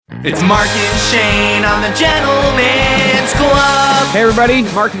It's Mark and Shane on the Gentleman's Club. Hey everybody,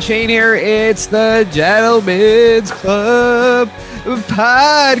 Mark and Shane here. It's the Gentleman's Club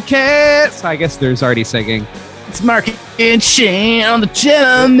podcast. I guess there's already singing. It's Mark and Shane on the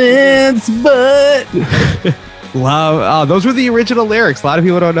Gentleman's Butt. Wow, those were the original lyrics. A lot of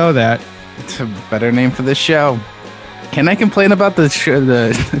people don't know that. It's a better name for the show. Can I complain about the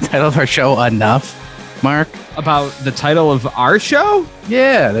title of our show enough, Mark? About the title of our show?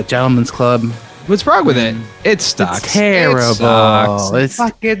 Yeah, the Gentleman's Club. What's wrong with it? It sucks. It's terrible. It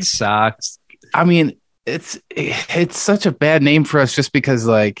fucking sucks. I mean, it's such a bad name for us just because,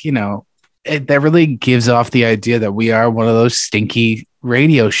 like, you know, that really gives off the idea that we are one of those stinky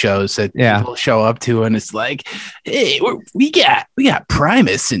radio shows that people show up to, and it's like, hey, we got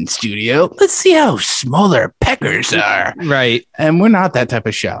Primus in studio. Let's see how small their peckers are. Right. And we're not that type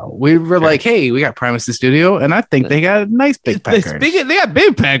of show. We were like, hey, we got Primus in studio, and I think they got nice big peckers. They got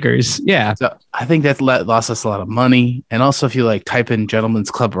big peckers. Yeah. So I think that's lost us a lot of money. And also, if you like type in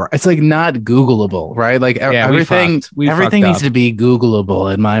Gentleman's Club, it's like not Googleable, right? Like everything needs to be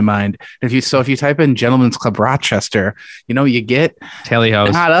Googleable in my mind. If you type in Gentleman's Club Rochester, you know, you get Tally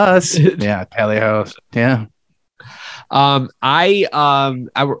House. Not us. Yeah, Tally House. Yeah. I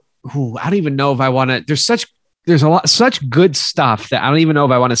don't even know if I want to. There's such good stuff that I don't even know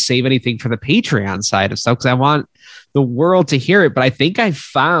if I want to save anything for the Patreon side of stuff because I want the world to hear it. But I think I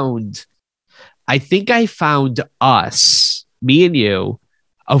found us, me and you,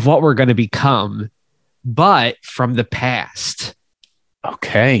 of what we're going to become, but from the past.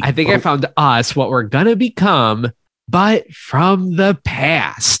 Okay. I think I found us, what we're going to become, but from the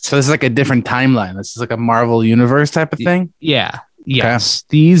past. So this is like a different timeline. This is like a Marvel Universe type of thing? Yeah. Yes.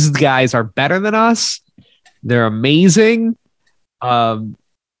 Okay. These guys are better than us. They're amazing. And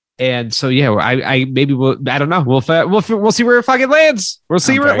so, yeah, I don't know. We'll see where it fucking lands. We'll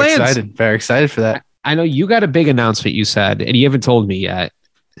see where it lands. Very excited for that. I know you got a big announcement you said, and you haven't told me yet.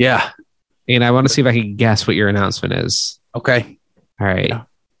 Yeah. And I want to see if I can guess what your announcement is. Okay. All right. Yeah.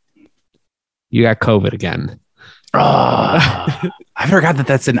 You got COVID again. Oh, I forgot that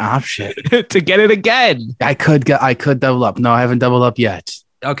that's an option to get it again. I could double up. No, I haven't doubled up yet.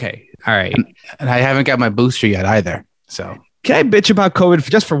 Okay. All right. And I haven't got my booster yet either. So can I bitch about COVID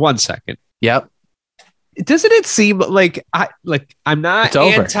just for 1 second? Yep. Doesn't it seem like I'm not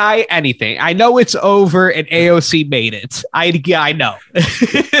anti anything? I know it's over and AOC made it. I know.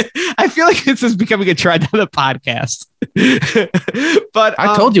 I feel like this is becoming a trend on the podcast. But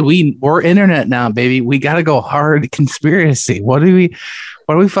I told you we're internet now, baby. We got to go hard conspiracy. What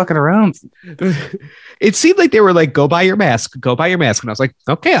are we fucking around? It seemed like they were like, go buy your mask. And I was like,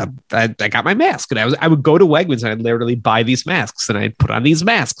 okay, I got my mask. And I would go to Wegmans and I'd literally buy these masks and I'd put on these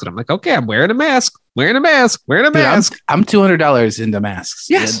masks. And I'm like, okay, I'm wearing a mask. Dude, I'm $200 into masks.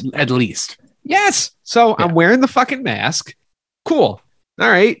 Yes. At least. Yes. So yeah. I'm wearing the fucking mask. Cool. All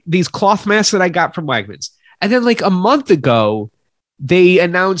right. These cloth masks that I got from Wegmans. And then like a month ago, they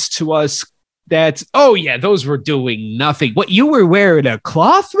announced to us that, oh yeah, those were doing nothing. What, you were wearing a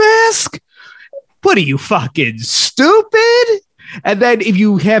cloth mask? What are you, fucking stupid? And then if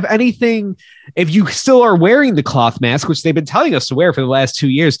you still are wearing the cloth mask, which they've been telling us to wear for the last 2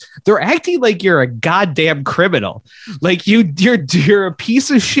 years, they're acting like you're a goddamn criminal. Like you're a piece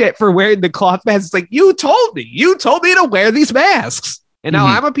of shit for wearing the cloth mask. It's like, you told me to wear these masks. And now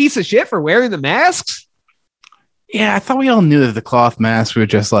I'm a piece of shit for wearing the masks. Yeah, I thought we all knew that the cloth masks were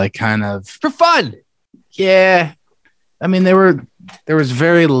just like kind of for fun. Yeah. I mean, there was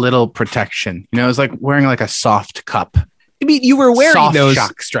very little protection. You know, it was like wearing like a soft cup. I mean, you were wearing soft those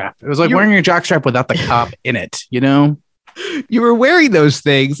jock strap. It was like wearing your jock strap without the cup in it, you know? You were wearing those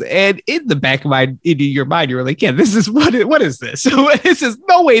things, and in the back of your mind, you were like, yeah, this is what is this? This is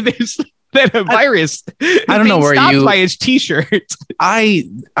no way there's that a virus. I don't know where you by his t-shirt.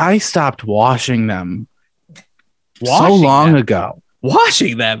 I stopped washing them so long ago.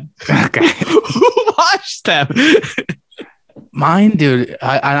 Washing them? Okay. Who washed them? Mine, dude.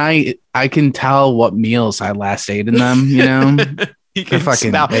 I can tell what meals I last ate in them, you know? You can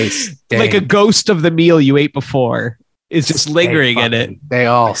fucking smell like a ghost of the meal you ate before is just lingering in it. They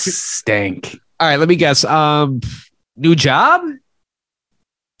all stink. All right, let me guess. New job?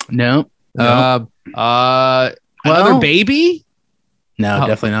 No. Another baby? No,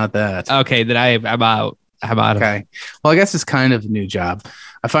 definitely not that. Okay, then I'm out. Okay. Well, I guess it's kind of a new job.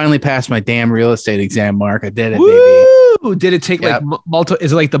 I finally passed my damn real estate exam, Mark. I did it, baby. Did it take like multiple?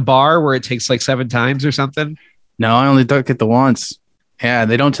 Is it like the bar where it takes like 7 times or something? No, I only took it the once. Yeah,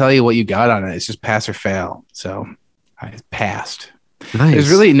 they don't tell you what you got on it. It's just pass or fail. So I passed. Nice. There's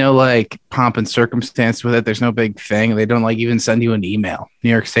really no like pomp and circumstance with it. There's no big thing. They don't like even send you an email. New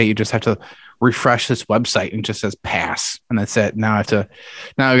York State, you just have to refresh this website and it just says pass, and that's it. Now I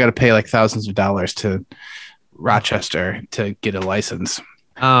got to pay like thousands of dollars to Rochester to get a license.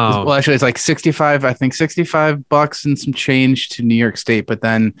 Oh, Well, actually, it's like $65 and some change to New York State, but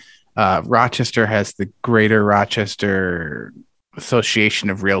then Rochester has the Greater Rochester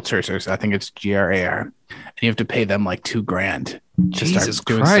Association of Realtors, or I think it's GRAR, and you have to pay them like $2,000 to Jesus start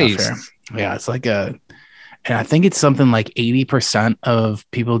doing Christ. stuff here. Yeah, it's like and I think it's something like 80% of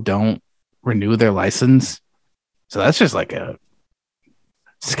people don't renew their license, so that's just like a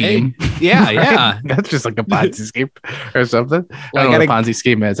scheme. Yeah, Right? yeah. That's just like a Ponzi scheme or something. Well, I don't know what a Ponzi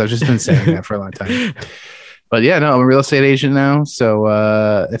scheme is. I've just been saying that for a long time. But yeah, no, I'm a real estate agent now. So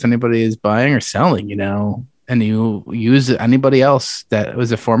if anybody is buying or selling, and you use anybody else that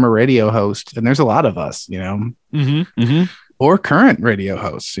was a former radio host, and there's a lot of us, or current radio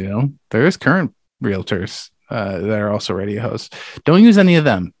hosts, there's current realtors that are also radio hosts. Don't use any of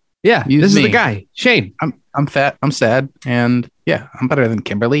them. Yeah, Use this me. is the guy, Shane. I'm fat, I'm sad, and yeah, I'm better than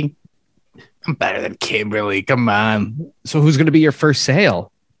Kimberly. Come on. So who's going to be your first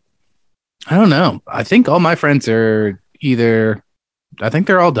sale? I don't know. I think all my friends are I think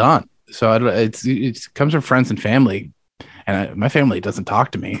they're all done. So it comes from friends and family, and my family doesn't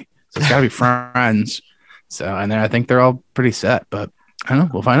talk to me, so it's got to be friends. So, and then I think they're all pretty set, but I don't know.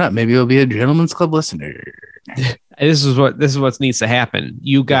 We'll find out. Maybe it'll be a gentleman's club listener. This is what needs to happen.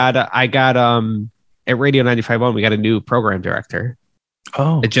 I got at Radio 95.1, we got a new program director.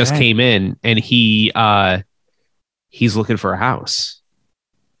 Oh, it just came in, and he's looking for a house.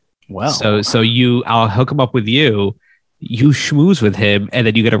 Well, so I'll hook him up with you. You schmooze with him, and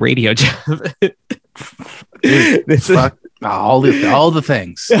then you get a radio job. Dude, fuck all the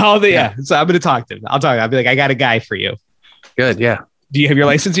things. Yeah. So I'm going to talk to him. I'll be like, I got a guy for you. Good. Yeah. Do you have your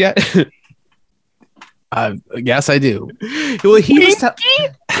license yet? Yes, I do. Well, he was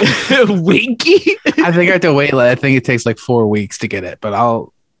Winky. I think I have to wait. I think it takes like 4 weeks to get it,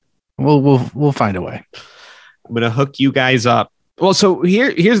 but we'll find a way. I'm going to hook you guys up. Well, so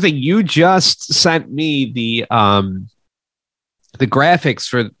here's the thing. You just sent me the graphics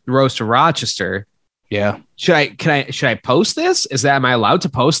for Roast of Rochester. Yeah. Should I post this? Am I allowed to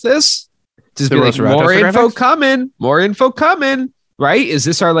post this? Just The be like, Roast of more Rochester info graphics? more info coming, right? Is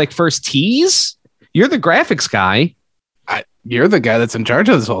this our like first tease? You're the graphics guy. You're the guy that's in charge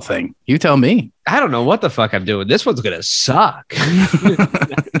of this whole thing. You tell me. I don't know what the fuck I'm doing. This one's gonna suck. No,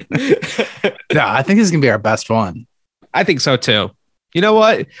 I think this is gonna be our best one. I think so too. You know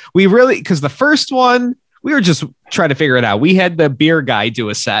what? Because the first one, we were just trying to figure it out. We had the beer guy do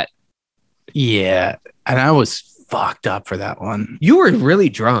a set. Yeah. And I was fucked up for that one. You were really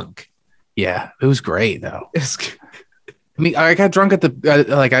drunk. Yeah. It was great though. I mean, I got drunk at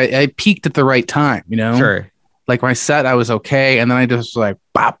I peaked at the right time, Sure. Like my set, I was okay. And then I just like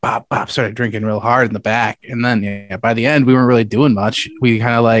bop, bop, bop, started drinking real hard in the back. And then by the end, we weren't really doing much. We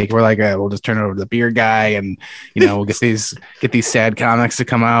kind of we'll just turn it over to the beer guy, and we'll get these sad comics to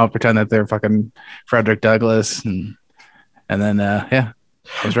come out, pretend that they're fucking Frederick Douglass, and then I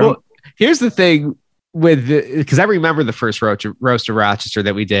was drunk. Well, here's the thing because I remember the first roast of Rochester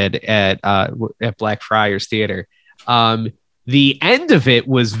that we did at Blackfriars Theater. The end of it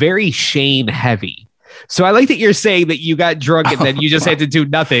was very Shane heavy. So I like that you're saying that you got drunk and then you just had to do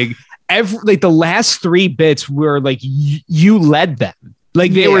nothing. The last 3 bits were like you led them.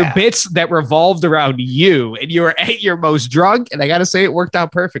 Like they were bits that revolved around you, and you were at your most drunk. And I got to say, it worked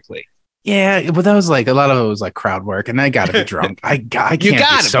out perfectly. Yeah, but that was like a lot of it was like crowd work, and I got to be drunk. I can't be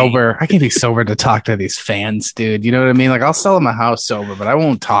sober. I can't be sober to talk to these fans, dude. You know what I mean? Like I'll sell them a house sober, but I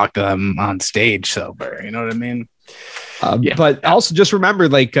won't talk to them on stage sober. You know what I mean? But also just remember,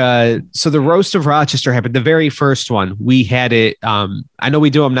 so the Roast of Rochester happened. The very first one, we had it. I know we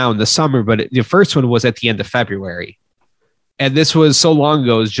do them now in the summer, but the first one was at the end of February. And this was so long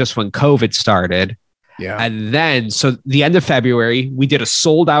ago, it was just when COVID started. Yeah. And then, so the end of February, we did a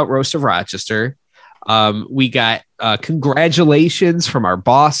sold out Roast of Rochester. We got congratulations from our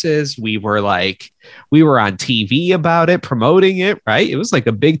bosses. We were on TV about it, promoting it, right? It was like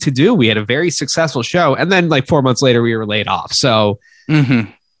a big to do. We had a very successful show. And then 4 months later, we were laid off. So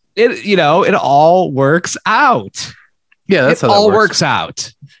it all works out. Yeah, that's it how that all works. works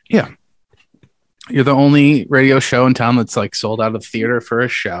out. Yeah. You're the only radio show in town that's like sold out of theater for a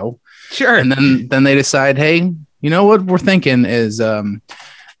show. Sure. And then they decide, hey, you know what we're thinking is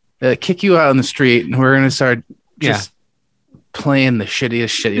kick you out on the street, and we're going to start just playing the shittiest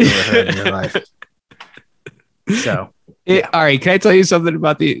shit you've ever heard in your life. So, all right. Can I tell you something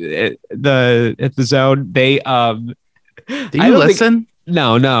about the at the Zone? They Do you listen?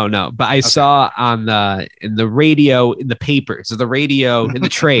 No. But I saw on in the radio, in the papers, in the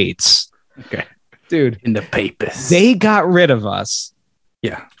trades. Okay. Dude. In the papers. They got rid of us.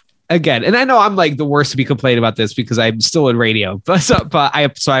 Yeah. Again, and I know I'm like the worst to be complaining about this because I'm still in radio, but I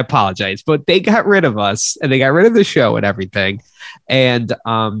apologize. But they got rid of us and they got rid of the show and everything, and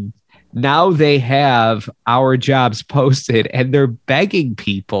now they have our jobs posted and they're begging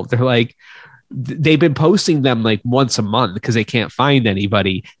people. They're like, they've been posting them like once a month because they can't find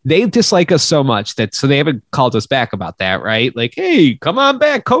anybody. They dislike us so much so they haven't called us back about that, right? Like, hey, come on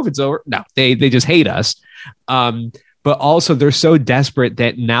back, COVID's over. No, they just hate us. But also they're so desperate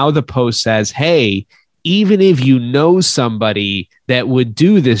that now the post says, hey, even if you know somebody that would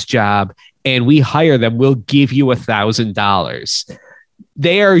do this job and we hire them, we'll give you $1,000.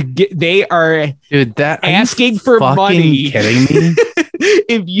 They are dude, asking for money. Kidding me?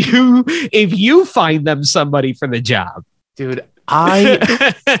 if you find them somebody for the job. Dude,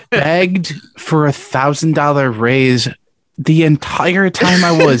 I begged for $1,000 raise the entire time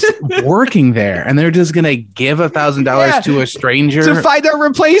I was working there, and they're just gonna give $1,000 to a stranger to find our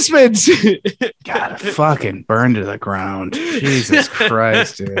replacements. God, fucking burn to the ground. Jesus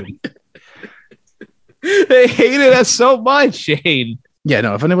Christ, dude. They hated us so much, Shane. Yeah,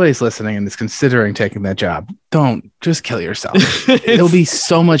 no, if anybody's listening and is considering taking that job, don't just kill yourself. It'll be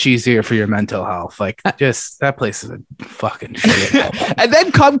so much easier for your mental health. Like, just that place is a fucking shit. And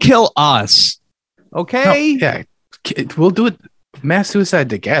then come kill us. Okay? No, yeah. We'll do it mass suicide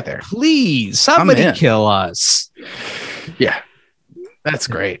together. Please, somebody kill us. Yeah, that's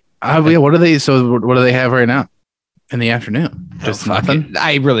great. What do they? So what do they have right now in the afternoon? Just nothing.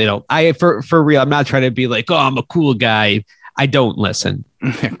 I really don't. For real. I'm not trying to be like, oh, I'm a cool guy. I don't listen.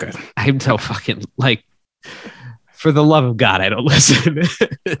 Good. I'm so fucking like. For the love of God, I don't listen.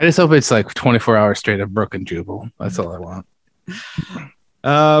 I just hope it's like 24 hours straight of Brook and Jubal. That's all I want.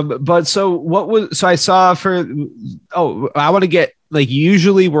 But so I saw I want to get like,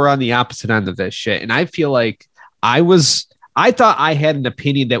 usually we're on the opposite end of this shit. And I feel like I thought I had an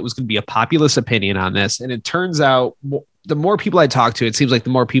opinion that was going to be a populist opinion on this. And it turns out the more people I talk to, it seems like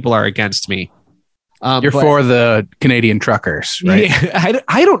the more people are against me. You're for the Canadian truckers, right? Yeah,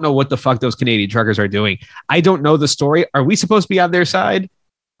 I don't know what the fuck those Canadian truckers are doing. I don't know the story. Are we supposed to be on their side?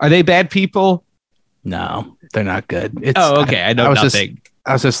 Are they bad people? No, they're not good. Okay. I know nothing.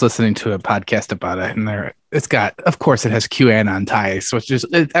 I was just listening to a podcast about it, and of course, it has QAnon ties, which is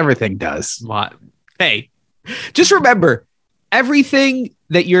everything does. What? Hey, just remember, everything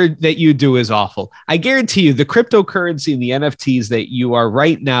that you do is awful. I guarantee you, the cryptocurrency and the NFTs that you are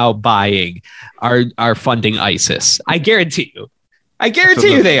right now buying are funding ISIS. I guarantee you.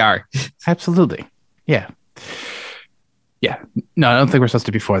 You they are. Absolutely. Yeah. Yeah. No, I don't think we're supposed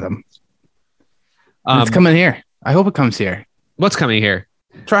to be for them. It's coming here. I hope it comes here. What's coming here?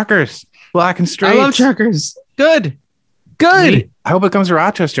 Truckers, black and straight. I love truckers. Good. I hope it comes to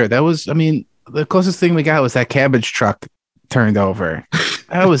Rochester. The closest thing we got was that cabbage truck turned over.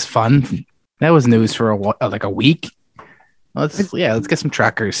 That was fun. That was news for a week. Let's get some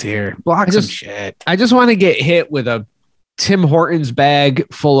truckers here. Block some shit. I just want to get hit with a Tim Hortons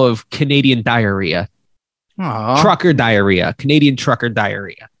bag full of Canadian diarrhea. Aww. Trucker diarrhea. Canadian trucker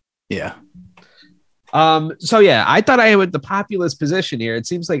diarrhea. Yeah. So yeah, I thought I had the populist position here. It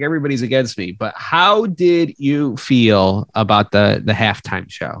seems like everybody's against me, but how did you feel about the halftime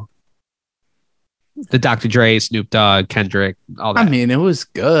show? The Dr. Dre, Snoop Dogg, Kendrick, all that. I mean, it was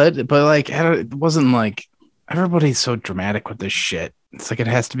good, but like, it wasn't like everybody's so dramatic with this shit. It's like it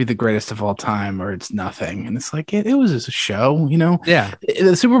has to be the greatest of all time or it's nothing. And it's like, it was a show, you know? Yeah.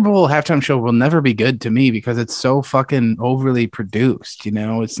 The Super Bowl halftime show will never be good to me because it's so fucking overly produced, you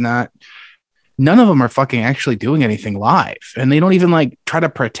know? It's not. None of them are fucking actually doing anything live, and they don't even like try to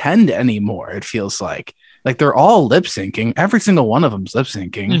pretend anymore. It feels like they're all lip syncing. Every single one of them's lip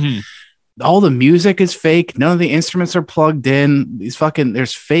syncing. Mm-hmm. All the music is fake. None of the instruments are plugged in. They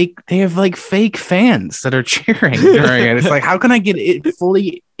have like fake fans that are cheering during it. It's like, how can I get it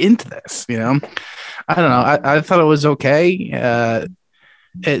fully into this? You know, I don't know. I thought it was okay.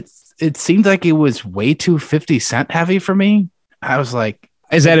 It seemed like it was way too 50 Cent heavy for me. I was like,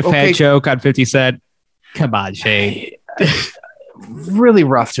 is that a fat joke on 50 Cent? Come on, Shane. Really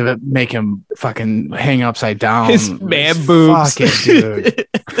rough to make him fucking hang upside down. His man boobs. Fuck it, dude.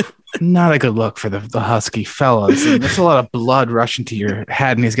 Not a good look for the husky fellas. And there's a lot of blood rushing to your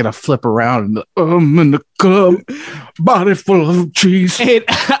head, and he's gonna flip around and in the club, body full of cheese. And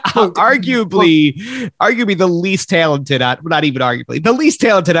arguably the least talented not even arguably, the least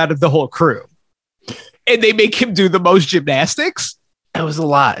talented out of the whole crew. And they make him do the most gymnastics. It was a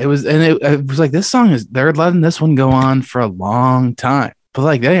lot. It was like, this song they're letting this one go on for a long time. But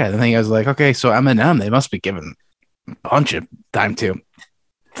like, yeah, the thing I was like, okay, so Eminem, they must be giving a bunch of time to.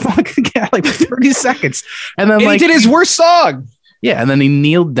 Fuck yeah, like 30 seconds. And then he did his worst song. Yeah, and then he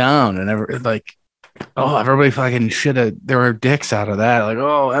kneeled down and everybody fucking should have. There were dicks out of that. Like,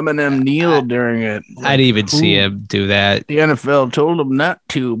 oh, Eminem kneeled during it. Like, I didn't even see him do that. The NFL told him not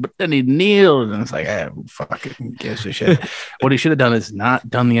to, but then he kneeled, and it's like, who fucking gives a shit? What he should have done is not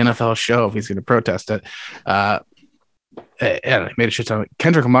done the NFL show if he's going to protest it. Yeah, he made a shit ton.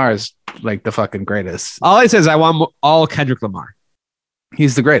 Kendrick Lamar is like the fucking greatest. All he says, I want all Kendrick Lamar.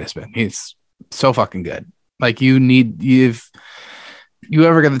 He's the greatest, man. He's so fucking good. Like, if you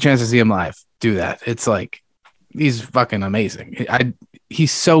ever get the chance to see him live, do that. It's like, he's fucking amazing.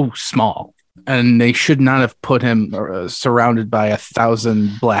 He's so small, and they should not have put him surrounded by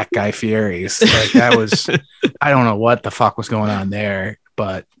 1,000 black Guy Fieri's. Like, that was, I don't know what the fuck was going on there,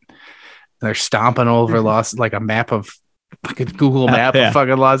 but they're stomping over like a map of fucking Google map of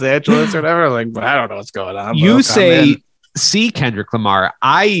fucking Los Angeles or whatever. Like, but I don't know what's going on. You say see Kendrick Lamar.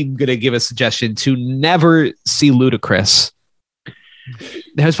 I'm gonna give a suggestion to never see Ludacris.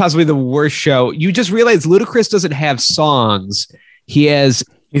 That was possibly the worst show. You just realize Ludacris doesn't have songs.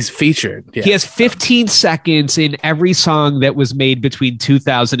 He's featured. Yeah. He has 15 seconds in every song that was made between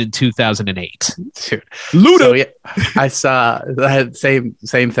 2000 and 2008. Dude. Luda. So, yeah, I saw that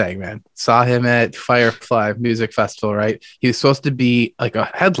same thing, man. Saw him at Firefly Music Festival, right? He was supposed to be like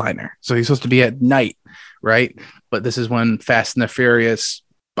a headliner. So he's supposed to be at night, right? But this is when Fast and the Furious,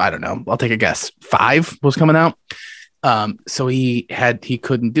 I don't know, I'll take a guess, 5 was coming out. So he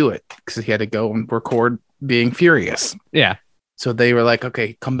couldn't do it because he had to go and record Being Furious. Yeah. So they were like,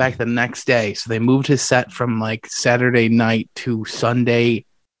 okay, come back the next day. So they moved his set from like Saturday night to Sunday,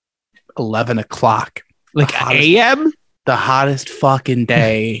 11 o'clock. Like AM? The hottest fucking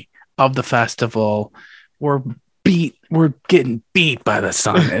day of the festival. We're getting beat by the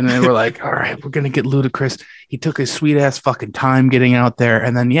sun. And then we're like, all right, we're going to get Ludacris. He took his sweet ass fucking time getting out there.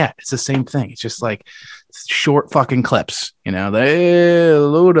 And then, yeah, it's the same thing. It's just like short fucking clips, you know,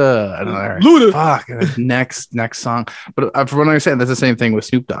 Luda, fuck, next song. But from what I understand, that's the same thing with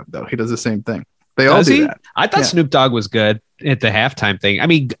Snoop Dogg, though. He does the same thing. They all do that. I thought Snoop Dogg was good at the halftime thing. I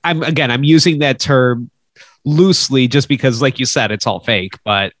mean, I'm using that term loosely just because, like you said, it's all fake,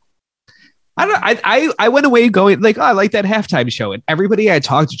 but I went away going like, oh, I like that halftime show, and everybody I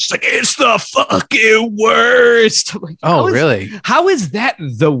talked to just like, it's the fucking worst. Like, really? How is that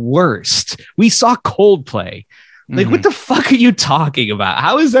the worst? We saw Coldplay. Like, what the fuck are you talking about?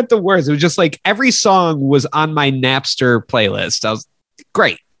 How is that the worst? It was just like every song was on my Napster playlist. I was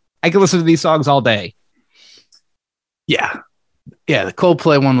great. I could listen to these songs all day. Yeah. The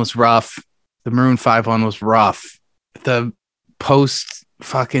Coldplay one was rough. The Maroon 5 one was rough. The post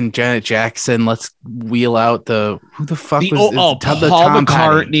fucking Janet Jackson, let's wheel out who the fuck was Paul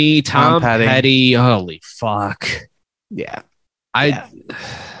McCartney, Tom Petty. Holy fuck. Yeah.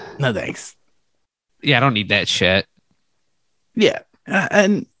 No thanks. Yeah, I don't need that shit. Yeah.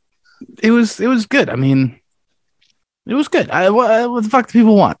 And it was good. I mean, it was good. What the fuck do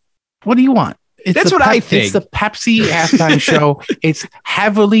people want? What do you want? That's what I think. It's the Pepsi halftime show. It's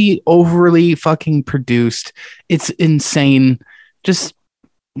heavily, overly fucking produced. It's insane. Just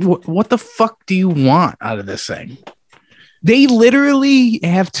what the fuck do you want out of this thing? They literally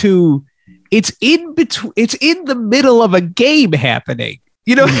have to. It's in between. It's in the middle of a game happening.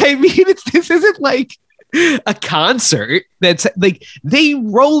 You know what I mean? This isn't like a concert. That's like they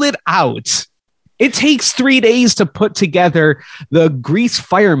roll it out. It takes 3 days to put together the Grease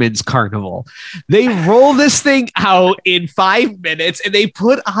Fireman's Carnival. They roll this thing out in 5 minutes and they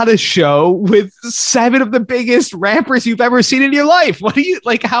put on a show with 7 of the biggest rappers you've ever seen in your life. What are you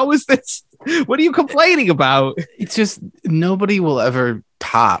like? How is this? What are you complaining about? It's just nobody will ever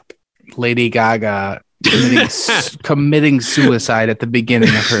top Lady Gaga committing suicide at the beginning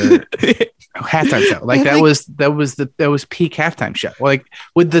of her halftime show. Like that was peak halftime show. Like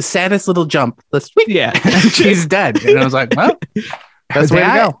with the saddest little jump, she's dead. And I was like, well, that's the way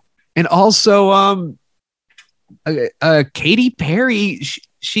to go. And also, Katy Perry,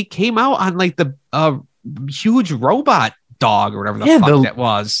 she came out on like the huge robot dog or whatever the fuck that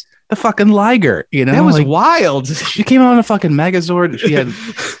was. The fucking Liger, you know, that was wild. She came out on a fucking Megazord. She had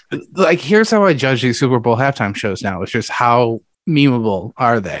like, here's how I judge these Super Bowl halftime shows now. It's just how memeable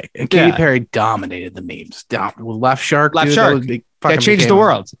are they? And Katy Perry dominated the memes. Left Shark, that changed the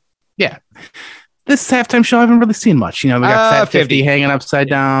world. Yeah, this halftime show I haven't really seen much. You know, we got Fat 50 hanging upside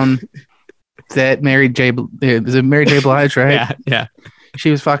down. Is it Mary J. Blige, right? Yeah.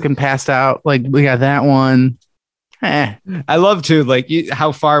 She was fucking passed out. Like we got that one. I love to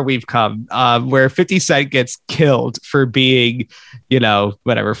how far we've come, where 50 Cent gets killed for being,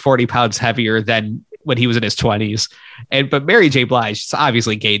 40 pounds heavier than when he was in his 20s. But Mary J. Blige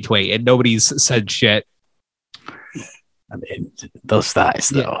obviously gained weight and nobody's said shit. I mean, those thighs,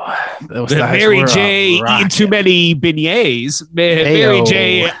 though. Yeah. Those thighs Mary J. eating too many beignets. Mary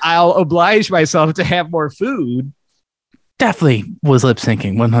J. I'll oblige myself to have more food. Definitely was lip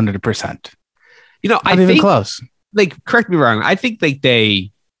syncing 100%. I think close. Correct me wrong. I think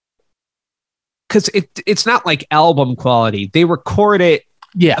they, because it's not like album quality. They record it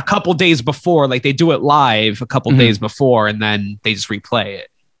a couple days before, they do it live a couple days before, and then they just replay it.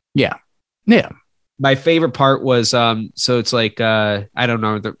 Yeah. My favorite part was so it's I don't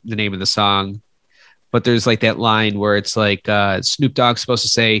know the name of the song, but there's that line where it's Snoop Dogg's supposed to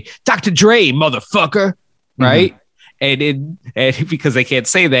say Dr. Dre, motherfucker, right? And because they can't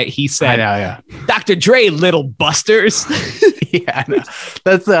say that, he said, Dr. Dre, little busters. Yeah, I know.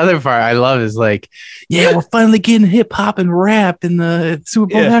 That's the other part I love is we're finally getting hip hop and rap in the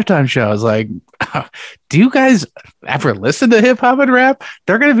Super Bowl halftime show. I was like, do you guys ever listen to hip hop and rap?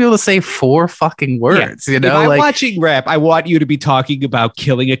 They're going to be able to say 4 fucking words. If I'm watching rap, I want you to be talking about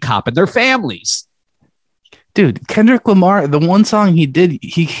killing a cop and their families. Dude, Kendrick Lamar, the one song he did,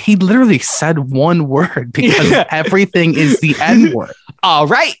 he literally said one word because everything is the N word. All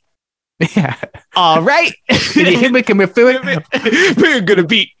right. Yeah. All right. We're gonna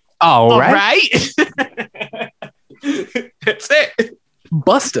be all right. That's it.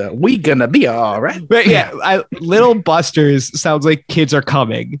 Buster, we gonna be all right. But Little Busters sounds like kids are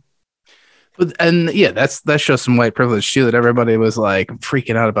coming. That shows some white privilege too. That everybody was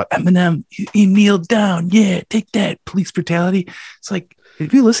freaking out about Eminem. He kneeled down. Yeah, take that, police brutality. It's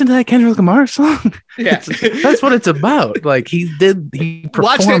if you listen to that Kendrick Lamar song, that's what it's about. He performed.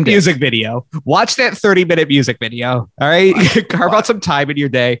 Watch that music video. Watch that 30-minute music video. All right, carve out some time in your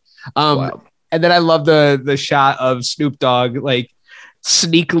day. And then I love the shot of Snoop Dogg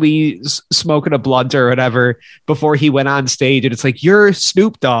sneakily smoking a blunt or whatever before he went on stage, and it's you're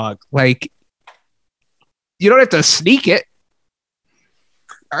Snoop Dogg. You don't have to sneak it.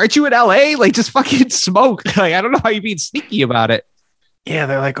 Aren't you in LA? Just fucking smoke. I don't know how you're being sneaky about it. Yeah,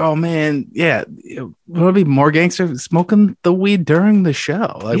 they're oh man, yeah. Want to be more gangster smoking the weed during the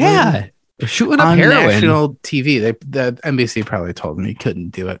show? Shooting up on heroin. National TV. The NBC probably told him he couldn't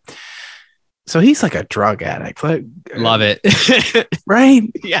do it. So he's a drug addict. Love it. Right?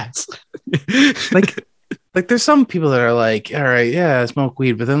 Yes. There's some people that are all right, yeah, I smoke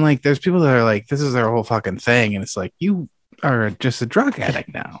weed, but then there's people that are this is their whole fucking thing, and it's you are just a drug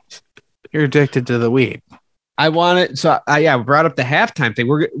addict now. You're addicted to the weed. I want it. So we brought up the halftime thing.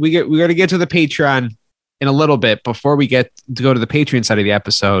 We're going to get to the Patreon in a little bit. Before we get to go to the Patreon side of the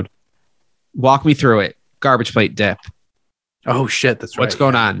episode, walk me through it. Garbage plate dip. Oh shit, that's right. What's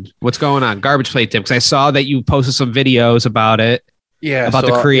going on? What's going on? Garbage plate dip. Because I saw that you posted some videos about it. Yeah, about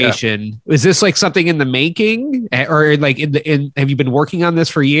the creation. Yeah. Is this something in the making, or in have you been working on this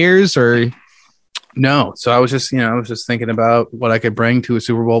for years, or? No. So I was just thinking about what I could bring to a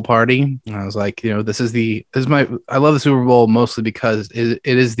Super Bowl party. And I was I love the Super Bowl mostly because it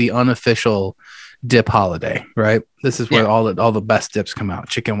is the unofficial dip holiday, right? This is where all the best dips come out.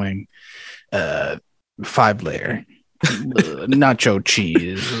 Chicken wing, 5-layer, nacho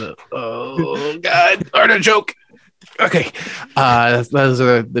cheese. Oh God, artichoke. Okay. Those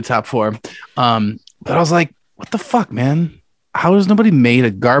are the top 4. But I was what the fuck, man? How has nobody made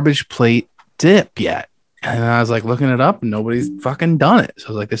a garbage plate dip yet? And I was looking it up, and nobody's fucking done it.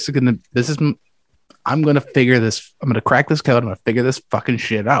 So I was I'm gonna figure this. I'm gonna crack this code. I'm gonna figure this fucking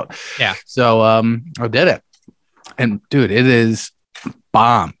shit out. Yeah. So I did it, and dude, it is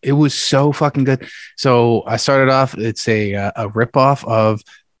bomb. It was so fucking good. So I started off. It's a ripoff of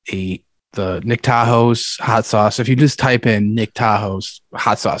the Nick Tahoe's hot sauce. If you just type in Nick Tahoe's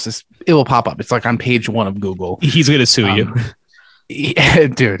hot sauce, it will pop up. It's on page 1 of Google. He's gonna sue you. Yeah,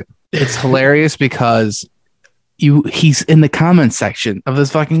 dude. It's hilarious because he's in the comments section of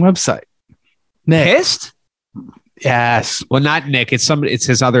this fucking website. Nick. Pissed? Yes. Well, not Nick. It's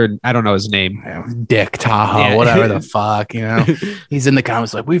his other, I don't know his name. Dick Tahoe, whatever the fuck, He's in the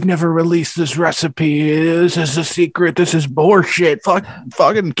comments we've never released this recipe. This is a secret. This is bullshit.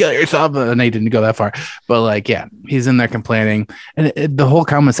 Fucking kill yourself. And they didn't go that far. But he's in there complaining. And the whole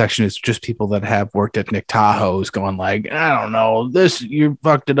comment section is just people that have worked at Nick Tahoe's going I don't know, this, you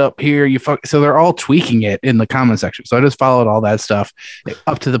fucked it up here. So they're all tweaking it in the comment section. So I just followed all that stuff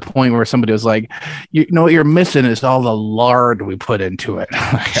up to the point where somebody was you know what you're missing is all the lard we put into it.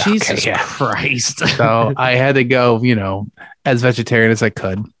 Jesus Christ. So I had to go, as vegetarian as I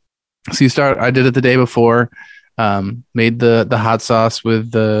could. So I did it the day before. Made the hot sauce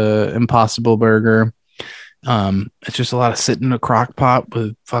with the Impossible Burger. It's just a lot of sitting in a crock pot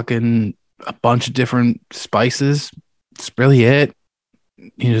with fucking a bunch of different spices. It's really it.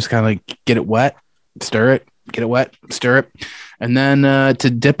 You just kind of like get it wet, stir it, get it wet, stir it. And then to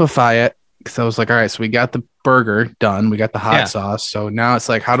dipify it, because I was like, all right, so we got the burger done. We got the hot sauce. So now it's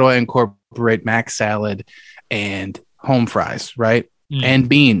like, how do I incorporate mac salad and home fries, right? And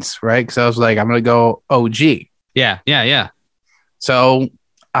beans, right? Because I was like, I'm going to go OG. Yeah. So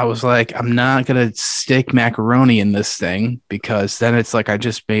I was like, I'm not going to stick macaroni in this thing because then it's like I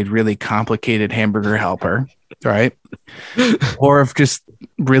just made really complicated hamburger helper, right? Or if just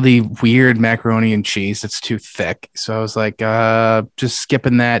really weird macaroni and cheese that's too thick. So I was like, just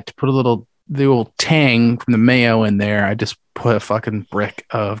skipping that to put the little tang from the mayo in there. I just put a fucking brick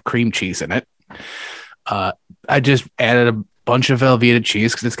of cream cheese in it. I just added a bunch of Velveeta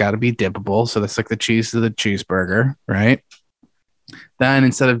cheese because it's got to be dippable. So that's like the cheese of the cheeseburger, right? Then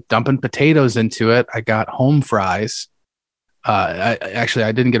instead of dumping potatoes into it, I got home fries. I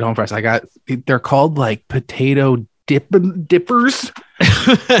didn't get home fries. They're called like potato dippers.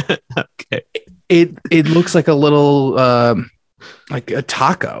 Okay. It looks like a little like a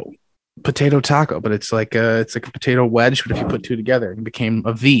potato taco, but it's like a potato wedge. But if you put two together, it became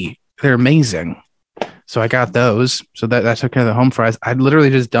a V. They're amazing. So I got those. So that took care of the home fries. I literally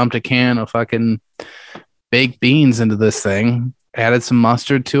just dumped a can of fucking baked beans into this thing, added some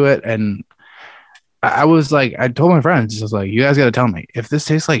mustard to it, and I was like, I told my friends, I was like, you guys got to tell me if this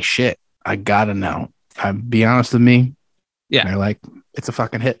tastes like shit. I gotta know. Be honest with me. Yeah. And they're like, it's a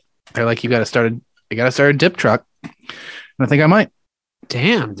fucking hit. They're like, you gotta start a dip truck. And I think I might.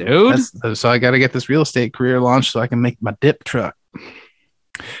 Damn, dude. So I got to get this real estate career launched so I can make my dip truck.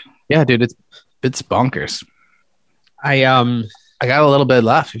 Yeah, dude, it's bonkers. I got a little bit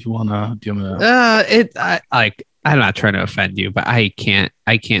left. If you wanna, do you wanna? I'm not trying to offend you, but I can't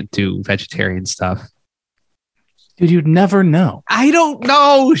do vegetarian stuff. Dude, you'd never know. I don't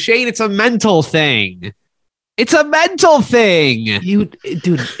know, Shane. It's a mental thing. It's a mental thing. Dude,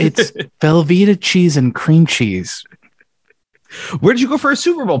 it's Velveeta cheese and cream cheese. Where did you go for a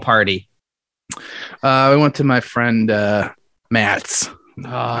Super Bowl party? I went to my friend Matt's. Oh,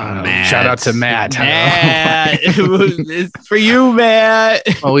 Matt. Shout out to Matt. It's for you, Matt.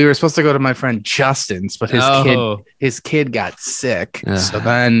 Well, we were supposed to go to my friend Justin's, but his kid got sick. So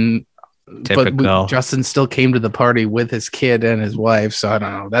then, Justin still came to the party with his kid and his wife. So I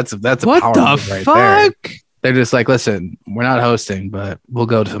don't know. That's a what power the move right fuck? There. They're just like, listen, we're not hosting, but we'll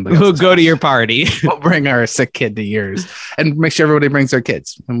go to somebody. We'll go to your party. We'll bring our sick kid to yours and make sure everybody brings their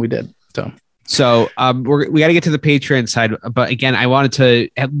kids, and we did. So we got to get to the Patreon side, but again, I wanted to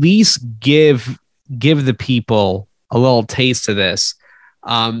at least give the people a little taste of this.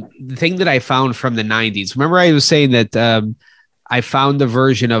 The thing that I found from the 90s. Remember, I was saying that I found the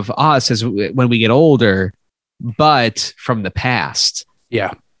version of us as when we get older, but from the past.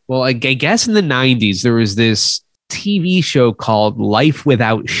 Yeah. Well, I guess in the 90s there was this TV show called Life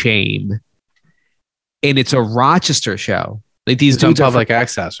Without Shame, and it's a Rochester show. Like these dudes on public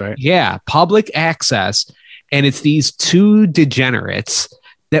access, right? Yeah, public access. And it's these two degenerates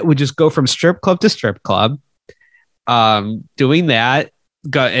that would just go from strip club to strip club, doing that,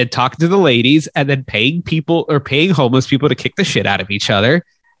 and talking to the ladies, and then paying homeless people to kick the shit out of each other.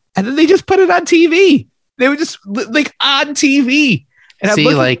 And then they just put it on TV. They were just like on TV. And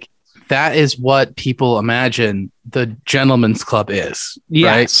see, like that is what people imagine the Gentleman's Club is.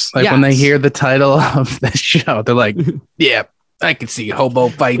 Yes. Right? Like when they hear the title of the show, they're like, yeah, I can see hobo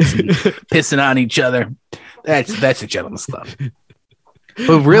fights and pissing on each other. That's a Gentleman's Club.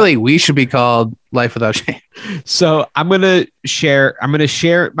 But really, we should be called Life Without Shame. So I'm gonna share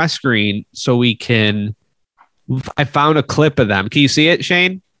my screen so we can. I found a clip of them. Can you see it,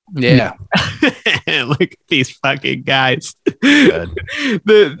 Shane? Yeah. Look at these fucking guys.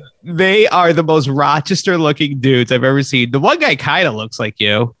 They are the most Rochester looking dudes I've ever seen. The one guy kind of looks like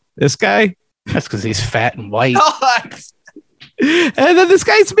you. This guy. That's because he's fat and white. And then this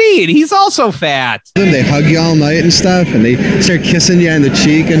guy's me, and he's also fat. They hug you all night and stuff, and they start kissing you on the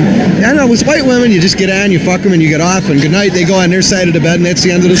cheek. And I know, with white women, you just get on, you fuck them, and you get off, and good night, they go on their side of the bed, and that's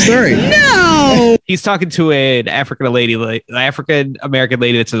the end of the story. No! He's talking to an African American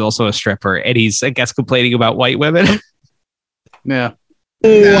lady that's also a stripper, and he's, I guess, complaining about white women. Yeah.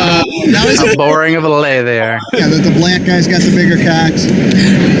 Wow. How boring of a lay there. Yeah, the black guys got the bigger cocks.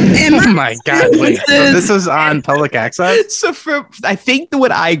 Oh my God. Wait, so this is on public access? So I think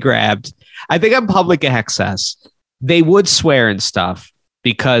what I grabbed, I think on public access, they would swear and stuff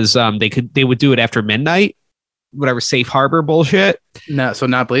because they would do it after midnight, whatever safe harbor bullshit. No, so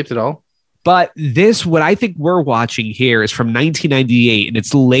not bleeped at all? But this, what I think we're watching here is from 1998 and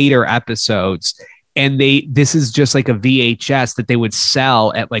it's later episodes. And this is just like a VHS that they would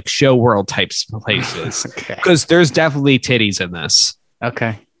sell at like Show World types places. Because there's definitely titties in this.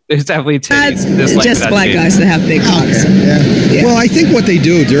 Okay. There's definitely titties. Just black guys that have big cocks. Yeah. Well, I think what they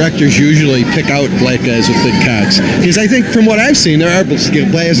do, directors usually pick out black guys with big cocks. Because I think from what I've seen, there are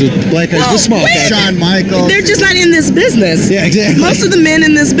black guys with small cocks. Shawn Michaels. They're just not in this business. Yeah, exactly. Most of the men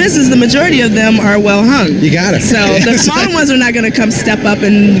in this business, the majority of them are well hung. You got it. So the smaller ones are not going to come step up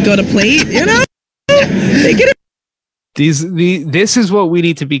and go to plate, you know? They get it. This is what we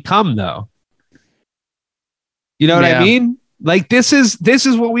need to become, though. You know what I mean? Like this is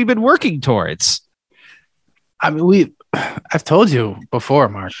what we've been working towards. I mean, I've told you before,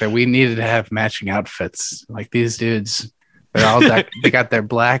 Mark, that we needed to have matching outfits. Like these dudes, they're all they got their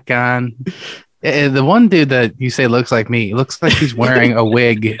black on. The one dude that you say looks like me, looks like he's wearing a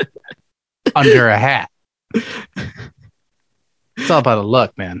wig under a hat. It's all about a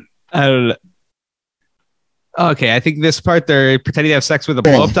look, man. I don't know. Okay, I think this part they're pretending to have sex with a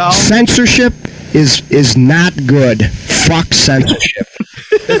blow-up doll. Censorship is not good. Fuck censorship.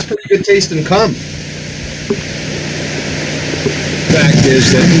 That's pretty good taste in cum. Fact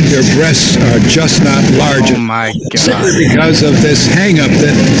is that their breasts are just not large. Oh my god! Simply because of this hang-up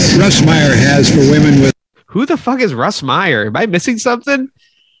that Russ Meyer has for women with. Who the fuck is Russ Meyer? Am I missing something?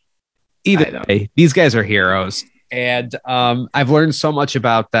 Either way, these guys are heroes, and I've learned so much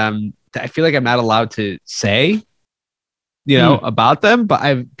about them. I feel like I'm not allowed to say, about them,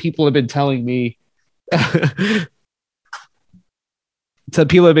 but people have been telling me. So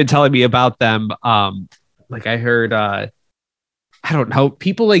people have been telling me about them. Like I heard, I don't know.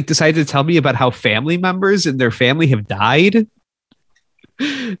 People like decided to tell me about how family members and their family have died.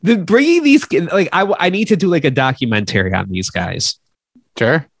 Bringing these, like I need to do like a documentary on these guys.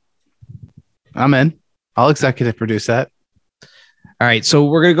 Sure, I'm in. I'll executive produce that. All right, so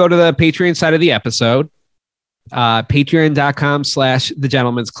we're going to go to the Patreon side of the episode, patreon.com/The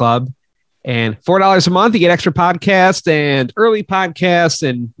Gentleman's Club. And $4 a month, you get extra podcasts and early podcasts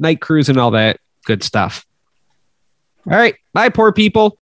and night cruise and all that good stuff. All right, bye, poor people.